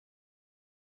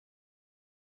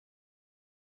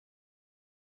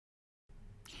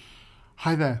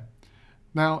Hi there.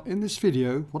 Now in this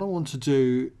video what I want to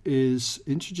do is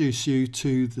introduce you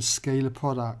to the scalar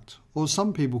product, or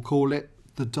some people call it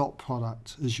the dot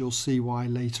product, as you'll see why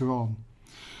later on.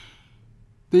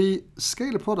 The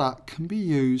scalar product can be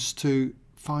used to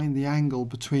find the angle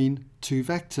between two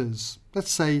vectors. Let's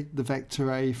say the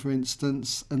vector A, for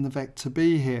instance, and the vector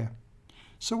B here.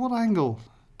 So what angle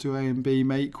do A and B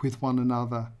make with one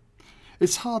another?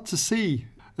 It's hard to see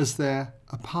as they're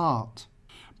apart.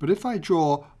 But if I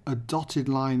draw a dotted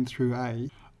line through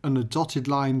A and a dotted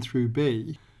line through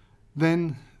B,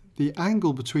 then the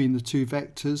angle between the two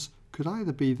vectors could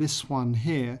either be this one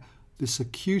here, this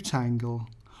acute angle,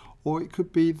 or it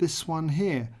could be this one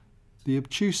here, the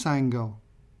obtuse angle.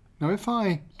 Now if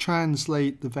I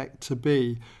translate the vector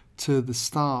B to the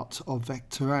start of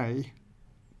vector A,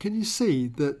 can you see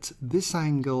that this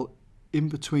angle in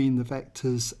between the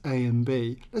vectors A and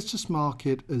B, let's just mark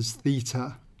it as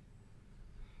theta,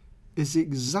 is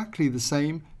exactly the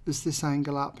same as this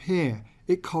angle up here.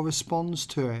 It corresponds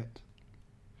to it.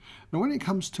 Now when it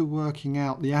comes to working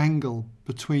out the angle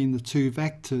between the two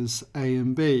vectors A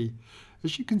and B,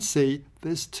 as you can see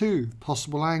there's two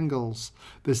possible angles.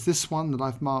 There's this one that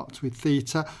I've marked with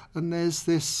theta, and there's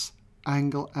this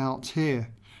angle out here.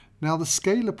 Now the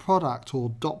scalar product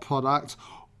or dot product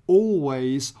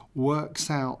always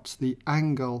works out the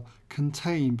angle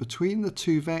contained between the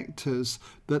two vectors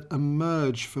that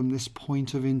emerge from this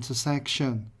point of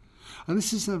intersection. And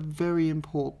this is a very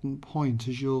important point,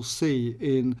 as you'll see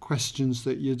in questions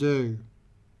that you do.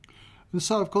 And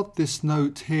so I've got this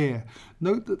note here.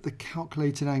 Note that the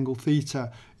calculated angle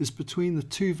theta is between the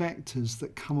two vectors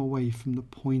that come away from the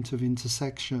point of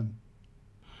intersection.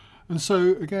 And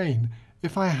so again,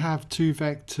 if I have two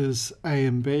vectors A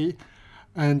and B,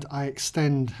 and I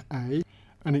extend A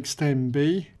and extend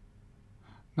B.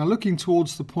 Now looking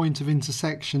towards the point of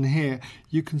intersection here,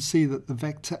 you can see that the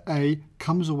vector A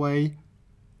comes away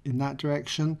in that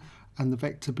direction and the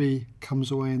vector B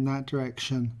comes away in that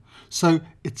direction. So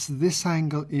it's this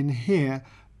angle in here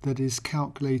that is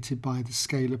calculated by the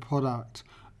scalar product,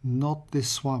 not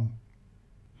this one.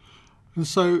 And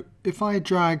so if I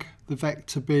drag the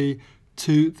vector B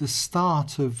to the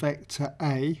start of vector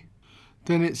A,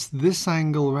 then it's this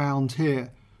angle around here,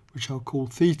 which I'll call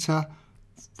theta,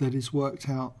 that is worked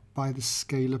out by the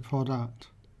scalar product.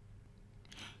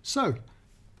 So,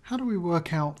 how do we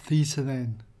work out theta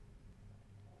then?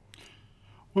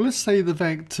 Well, let's say the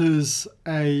vectors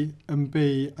A and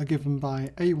B are given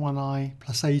by a1i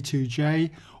plus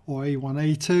a2j, or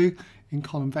a1a2 in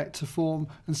column vector form,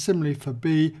 and similarly for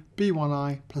B,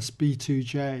 b1i plus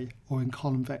b2j, or in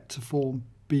column vector form,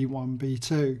 b1,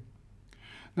 b2.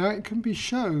 Now it can be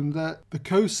shown that the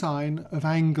cosine of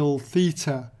angle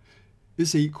theta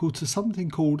is equal to something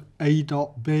called a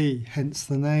dot b, hence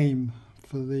the name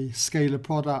for the scalar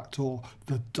product or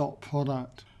the dot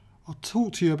product. I'll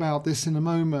talk to you about this in a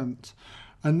moment.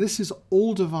 And this is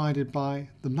all divided by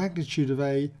the magnitude of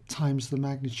A times the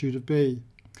magnitude of B.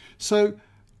 So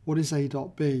what is a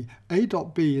dot b? A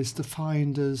dot b is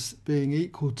defined as being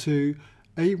equal to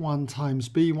a1 times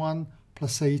b1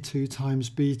 plus a2 times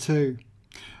b2.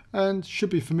 And should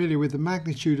be familiar with the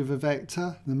magnitude of a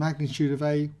vector. The magnitude of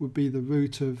A would be the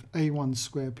root of a1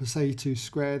 squared plus a2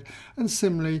 squared, and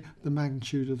similarly the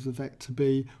magnitude of the vector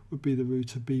B would be the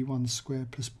root of b1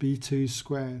 squared plus b2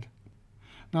 squared.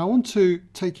 Now I want to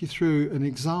take you through an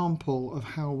example of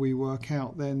how we work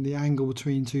out then the angle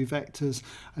between two vectors,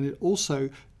 and it also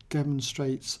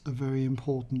demonstrates a very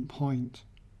important point.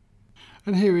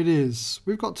 And here it is.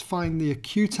 We've got to find the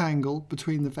acute angle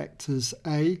between the vectors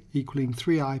A equaling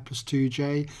 3i plus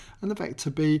 2j and the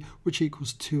vector B, which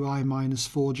equals 2i minus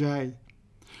 4j.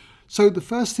 So the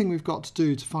first thing we've got to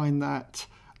do to find that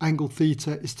angle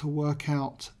theta is to work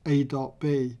out a dot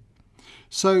b.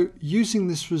 So using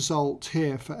this result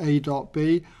here for a dot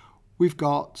b, we've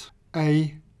got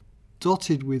A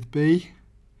dotted with B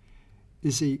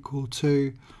is equal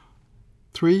to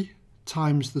 3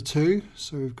 times the 2,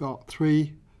 so we've got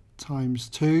 3 times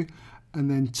 2, and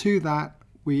then to that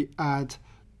we add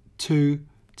 2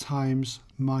 times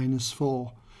minus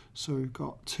 4, so we've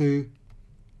got 2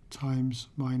 times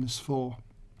minus 4,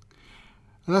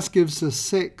 and that gives us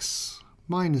 6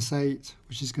 minus 8,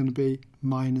 which is going to be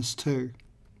minus 2.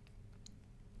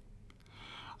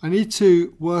 I need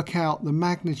to work out the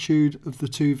magnitude of the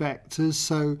two vectors,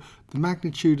 so the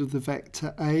magnitude of the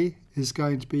vector A is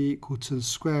going to be equal to the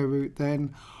square root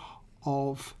then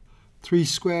of 3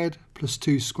 squared plus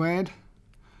 2 squared,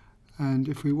 and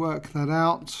if we work that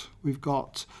out we've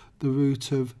got the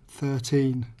root of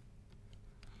 13.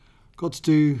 Got to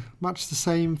do much the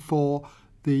same for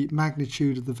the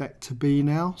magnitude of the vector b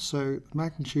now. So the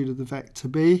magnitude of the vector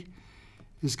b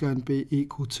is going to be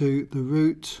equal to the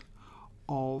root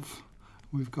of,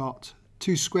 we've got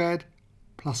 2 squared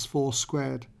plus 4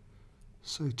 squared.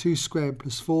 So 2 squared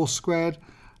plus 4 squared,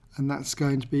 and that's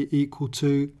going to be equal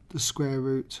to the square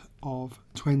root of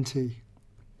 20.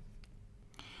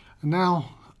 And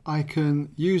now I can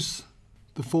use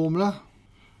the formula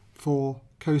for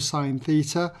cosine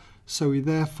theta. So we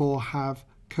therefore have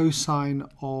cosine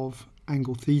of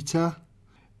angle theta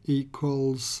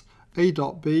equals a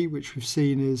dot b, which we've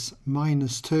seen is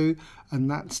 -2, and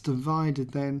that's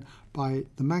divided then by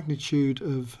the magnitude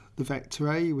of the vector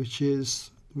a, which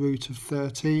is root of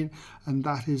 13, and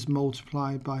that is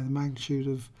multiplied by the magnitude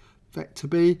of vector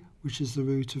b, which is the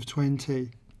root of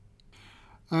 20.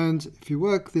 And if you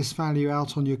work this value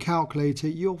out on your calculator,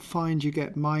 you'll find you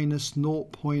get minus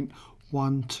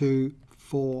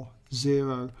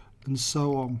 0.1240 and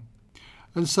so on.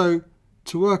 And so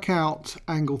to work out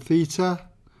angle theta,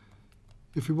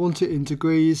 if we want it in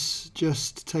degrees,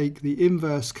 just take the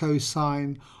inverse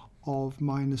cosine of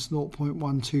minus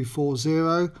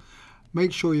 0.1240.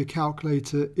 Make sure your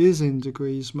calculator is in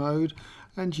degrees mode,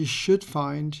 and you should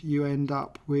find you end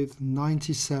up with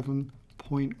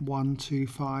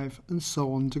 97.125 and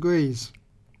so on degrees.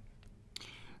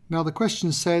 Now the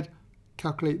question said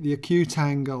calculate the acute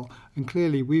angle, and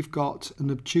clearly we've got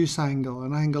an obtuse angle,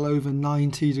 an angle over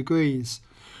 90 degrees.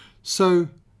 So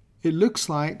it looks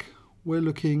like we're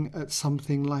looking at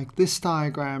something like this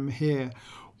diagram here,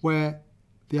 where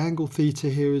the angle theta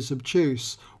here is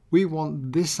obtuse. We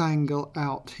want this angle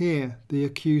out here, the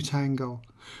acute angle.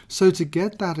 So to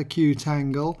get that acute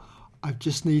angle, I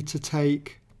just need to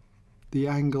take the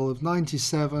angle of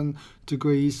 97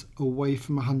 degrees away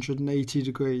from 180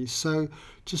 degrees. So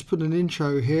just put an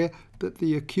intro here that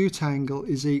the acute angle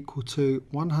is equal to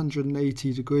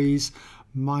 180 degrees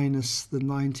minus the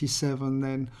 97,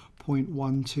 then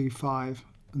 0.125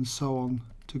 and so on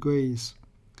degrees.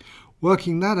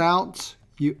 Working that out,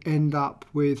 you end up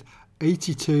with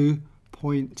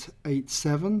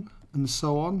 82.87 and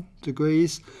so on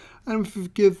degrees. And if we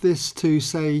give this to,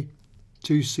 say,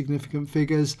 2 significant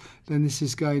figures, then this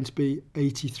is going to be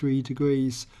 83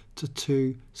 degrees to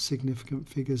 2 significant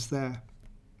figures there.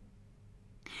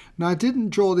 Now I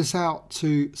didn't draw this out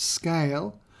to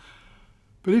scale,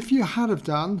 but if you had have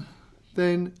done,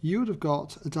 then you would have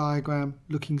got a diagram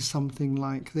looking something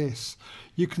like this.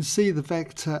 You can see the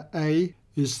vector A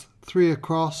is 3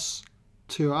 across,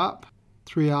 2 up,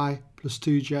 3i plus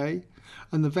 2j,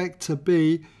 and the vector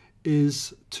B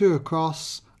is 2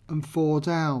 across and 4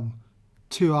 down,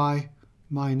 2i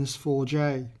minus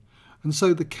 4j. And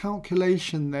so the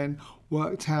calculation then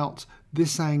worked out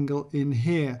this angle in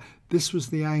here. This was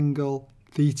the angle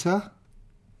theta,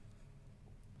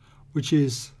 which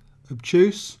is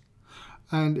obtuse,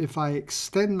 and if I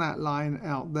extend that line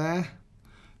out there,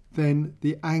 then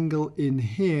the angle in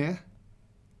here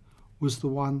was the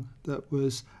one that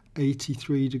was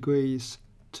 83 degrees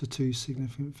to 2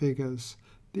 significant figures,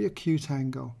 the acute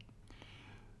angle.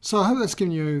 So I hope that's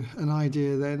given you an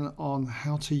idea then on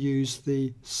how to use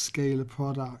the scalar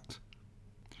product.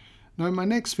 Now in my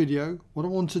next video, what I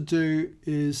want to do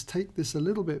is take this a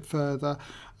little bit further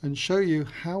and show you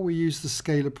how we use the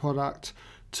scalar product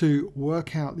to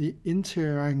work out the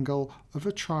interior angle of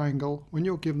a triangle when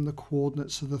you're given the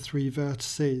coordinates of the 3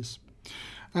 vertices.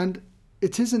 And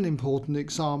it is an important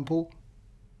example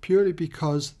purely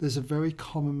because there's a very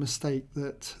common mistake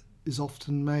that is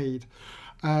often made,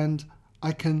 and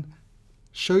I can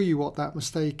show you what that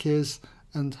mistake is,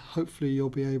 and hopefully you'll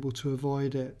be able to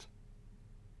avoid it.